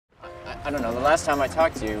I don't know, the last time I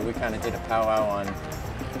talked to you, we kind of did a powwow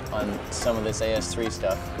on some of this AS3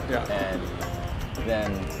 stuff. Yeah. And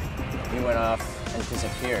then you went off and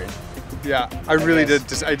disappeared. Yeah, I really did.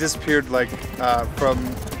 I disappeared like from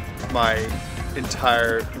my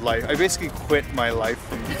entire life. I basically quit my life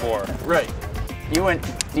from before. Right. You went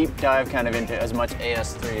deep dive kind of into as much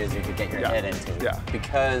AS3 as you could get your head into. Yeah.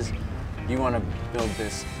 Because you want to build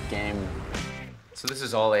this game. So this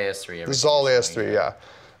is all AS3? This is all AS3,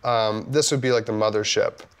 yeah. This would be like the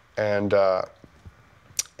mothership.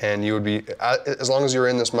 And you would be, as long as you're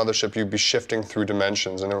in this mothership, you'd be shifting through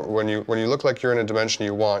dimensions. And when you look like you're in a dimension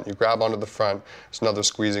you want, you grab onto the front, there's another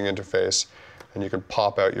squeezing interface, and you can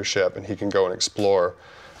pop out your ship, and he can go and explore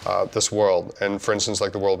this world. And for instance,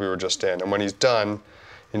 like the world we were just in. And when he's done,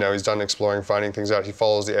 he's done exploring, finding things out, he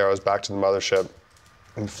follows the arrows back to the mothership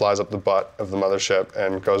and flies up the butt of the mothership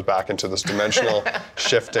and goes back into this dimensional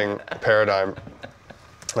shifting paradigm.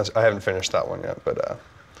 I haven't finished that one yet, but.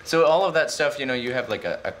 So all of that stuff, you have like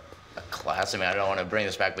a class. I mean, I don't want to bring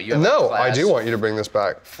this back, but you have a class. I do want you to bring this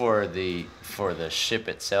back. For the ship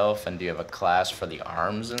itself, and do you have a class for the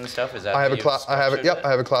arms and stuff? Is that? I have a class. I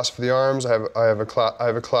have a class for the arms. I have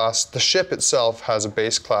a class. The ship itself has a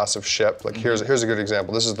base class of ship. Like here's a good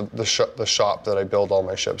example. This is the shop that I build all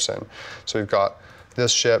my ships in. So we've got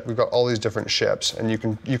this ship, we've got all these different ships, and you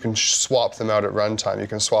can swap them out at runtime. You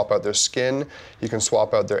can swap out their skin, you can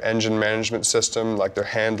swap out their engine management system, like their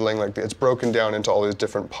handling, like it's broken down into all these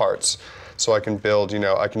different parts. So I can build,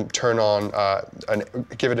 I can turn on,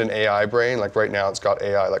 give it an AI brain. Like right now it's got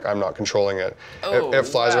AI, like I'm not controlling it. It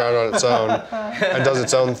flies around on its own and does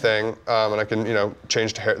its own thing. And I can,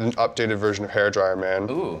 change to an updated version of Hairdryer Man.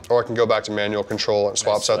 Ooh. Or I can go back to manual control and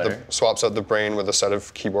swaps out the brain with a set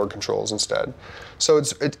of keyboard controls instead. So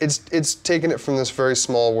it's taken it from this very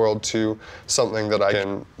small world to something that I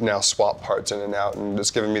can now swap parts in and out, and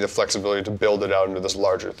it's given me the flexibility to build it out into this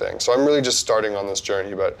larger thing. So I'm really just starting on this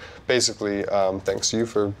journey, but basically, thanks to you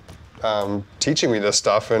for teaching me this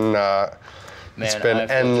stuff, and it's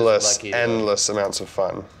been endless amounts of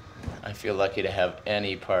fun. I feel lucky to have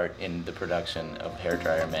any part in the production of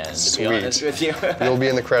Hairdryer Man, to Sweet. be honest with you. You'll be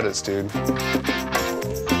in the credits, dude.